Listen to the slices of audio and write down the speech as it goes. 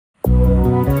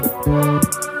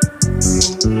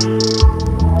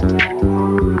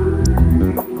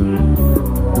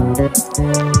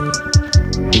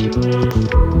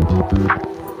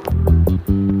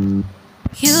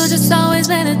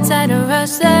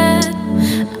rush that.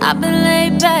 I've been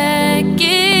laid back,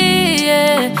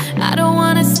 yeah. I don't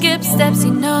wanna skip steps,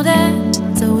 you know that.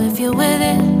 So if you're with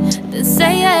it, then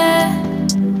say yeah.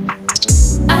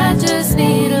 I just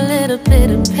need a little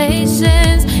bit of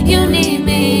patience. You need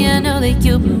me, I know that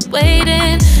you've been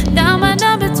waiting. Down my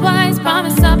number twice,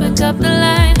 promise I'll pick up the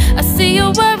line. I see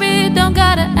you worried, don't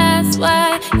gotta ask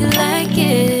why. You like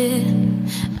it,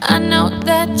 I know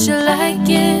that you like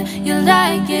it. You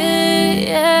like it,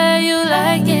 yeah, you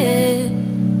like it.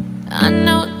 I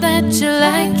know that you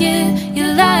like it, you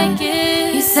like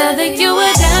it. You said that you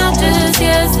were down just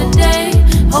yesterday,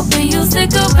 hoping you'll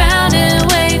stick around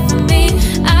and wait for me.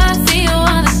 I see you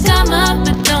wanna come up,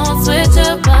 but don't switch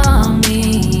up on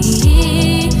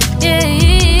me. Yeah,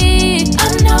 I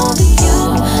know that you,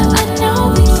 I know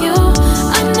that you,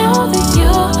 I know that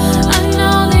you, I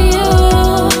know that you.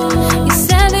 You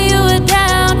said that you were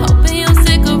down, hoping you'll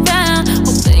stick around,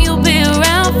 hoping you'll be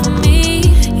around for me.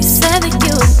 You said that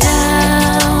you were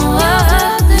down,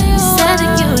 you said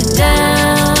that you were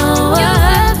down,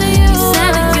 you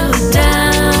said that you were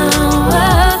down,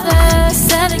 you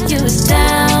said that you were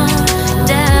down,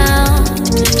 down.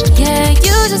 Yeah,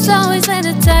 you just always been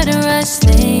the type to rush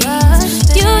things.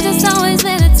 You just always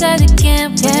been the type that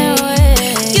can't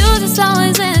wait. You just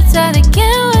always been the type that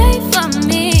can't wait for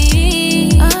me.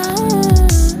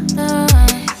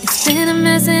 It's been a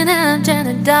mess and I'm trying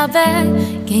to dial back.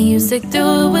 Can you stick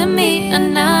through it with me or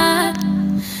not?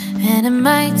 And it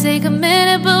might take a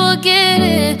minute, but we'll get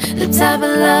it. The type of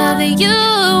love that you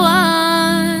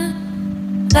want,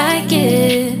 like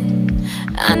it.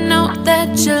 I know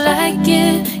that you like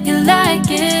it, you like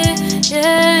it,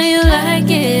 yeah, you like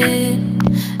it.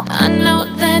 I know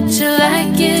that you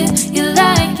like it, you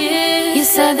like it. You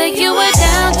said that you were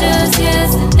down just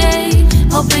yesterday,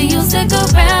 hoping you'll stick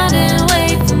around and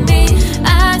wait for me.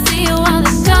 I see you wanna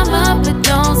come up, but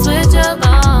don't switch up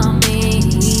on me.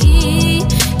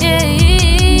 Yeah,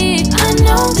 I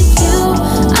know that you,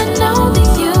 I know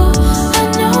that you, I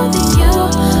know that you,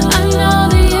 I know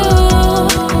that you.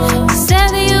 You said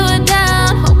that you were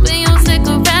down, hoping you'll stick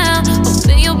around,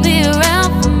 hoping you'll be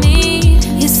around for me.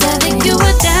 You said that you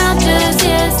were down just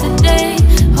yesterday,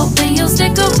 hoping you'll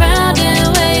stick around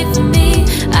and wait for me.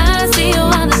 I see you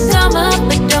wanna come up,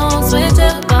 but don't switch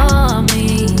up on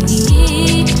me.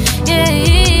 Yeah,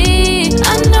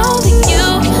 I know that you,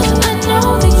 I know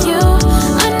that you,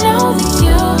 I know that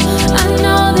you, I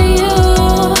know that you.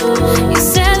 You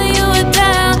said that you were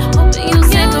down, hoping you'll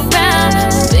stick around,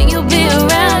 hoping you'll be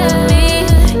around with me.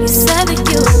 You said that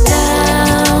you were down,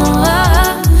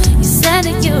 you said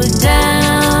that you were down,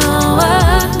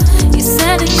 you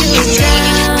said that you were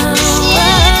down,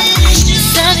 you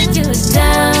said that you were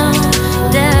down,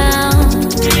 down.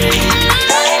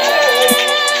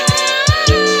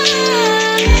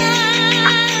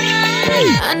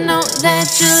 I know that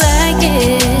you like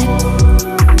it.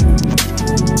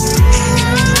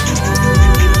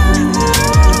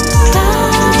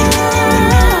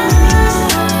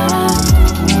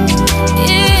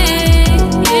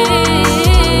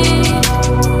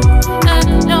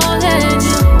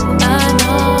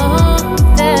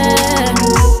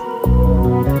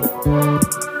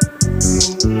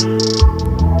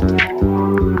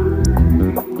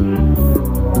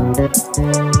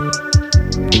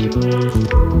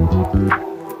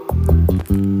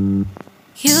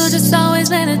 You just always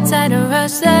been the type to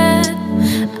rush that.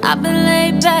 I've been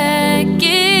laid back,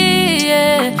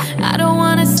 yeah. I don't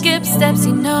wanna skip steps,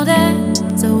 you know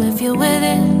that. So if you're with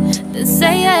it, then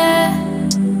say yeah.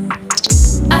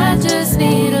 I just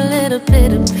need a little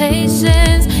bit of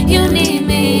patience. You need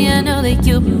me, I know that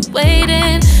you've been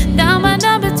waiting. Down my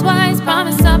number twice,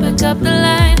 promise I'll pick up the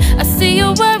line. I see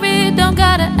you worried, don't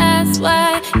gotta ask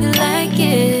why. You like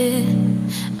it,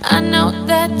 I know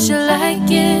that you like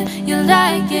it, you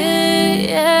like it,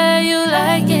 yeah, you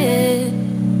like it.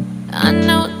 I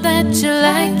know that you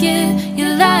like it, you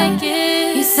like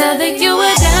it. You said that you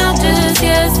were down just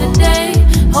yesterday,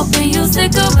 hoping you'll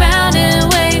stick around and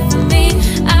wait for me.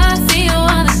 I see you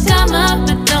wanna come up,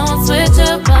 but don't switch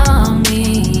up on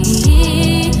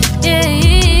me. Yeah,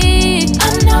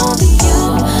 I know that you,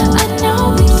 I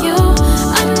know that you,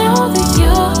 I know that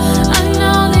you, I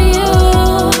know that you.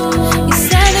 You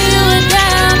said that you were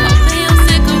down, hoping you'll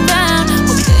stick around,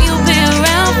 hoping you'll be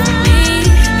around for me.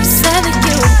 You said that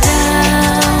you were down,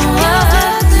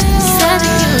 you said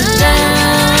that you were down,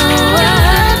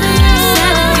 you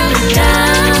said that you were down,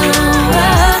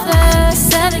 you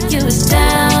said that you were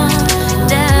down,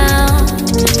 down.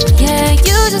 Yeah,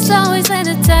 you just always been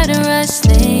the type to rush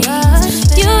things.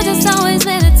 You just always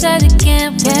been the type that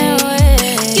can't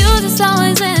wait. You just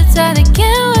always been the type that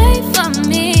can't wait for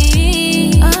me.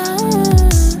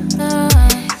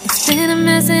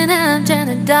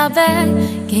 dial back.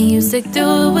 Can you stick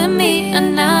through it with me or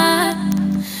not?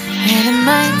 And it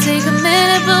might take a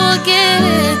minute, but we'll get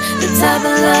it. The type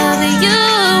of love that you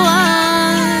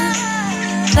want.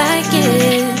 Like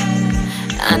it,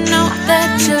 I know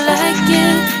that you like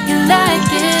it. You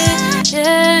like it,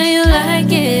 yeah, you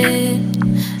like it.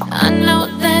 I know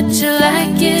that you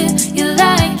like it, you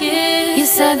like it. You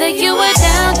said that you were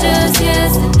down just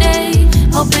yesterday,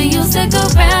 hoping you'll stick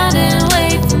around and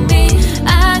wait for me.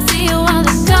 I see you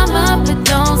wanna come up